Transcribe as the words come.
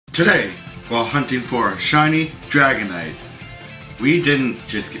Today, while hunting for shiny dragonite, we didn't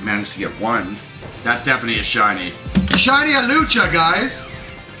just manage to get one. That's definitely a shiny. Shiny Hawlucha, guys!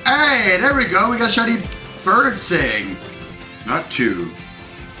 Hey, there we go. We got shiny bird thing. Not two.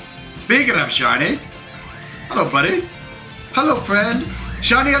 Speaking of shiny, hello, buddy. Hello, friend.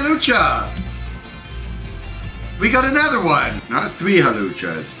 Shiny Hawlucha. We got another one. Not 3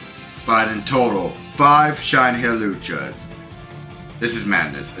 Hawluchas, but in total, 5 shiny Hawluchas. This is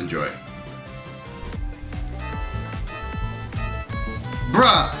madness. Enjoy.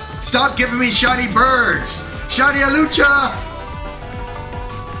 Bruh, stop giving me shiny birds. Shiny Hawlucha.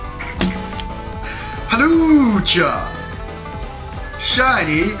 Hawlucha.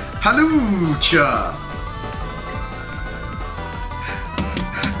 Shiny Hawlucha.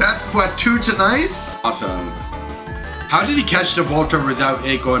 That's what, 2 tonight? Awesome. How did he catch the Voltorb without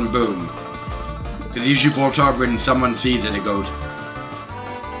it going boom? Because usually Voltorb, when someone sees it, it goes.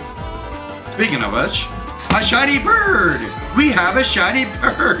 Speaking of which, a shiny bird! We have a shiny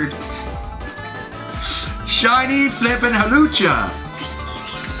bird! Shiny flippin' Hawlucha!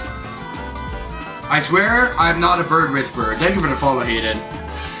 I swear I'm not a bird whisperer. Thank you for the follow, Hayden.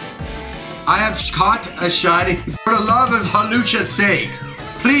 I have caught a shiny. For the love of Hawlucha's sake,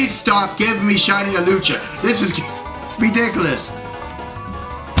 please stop giving me shiny Hawlucha. This is ridiculous.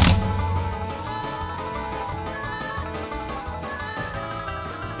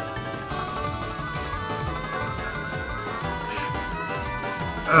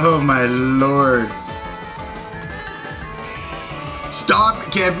 Oh my lord.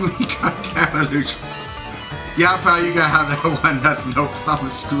 Stop giving me goddamn Hawlucha. Yeah, probably you gotta have that one. That's no problem.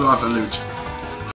 Screw off Hawlucha.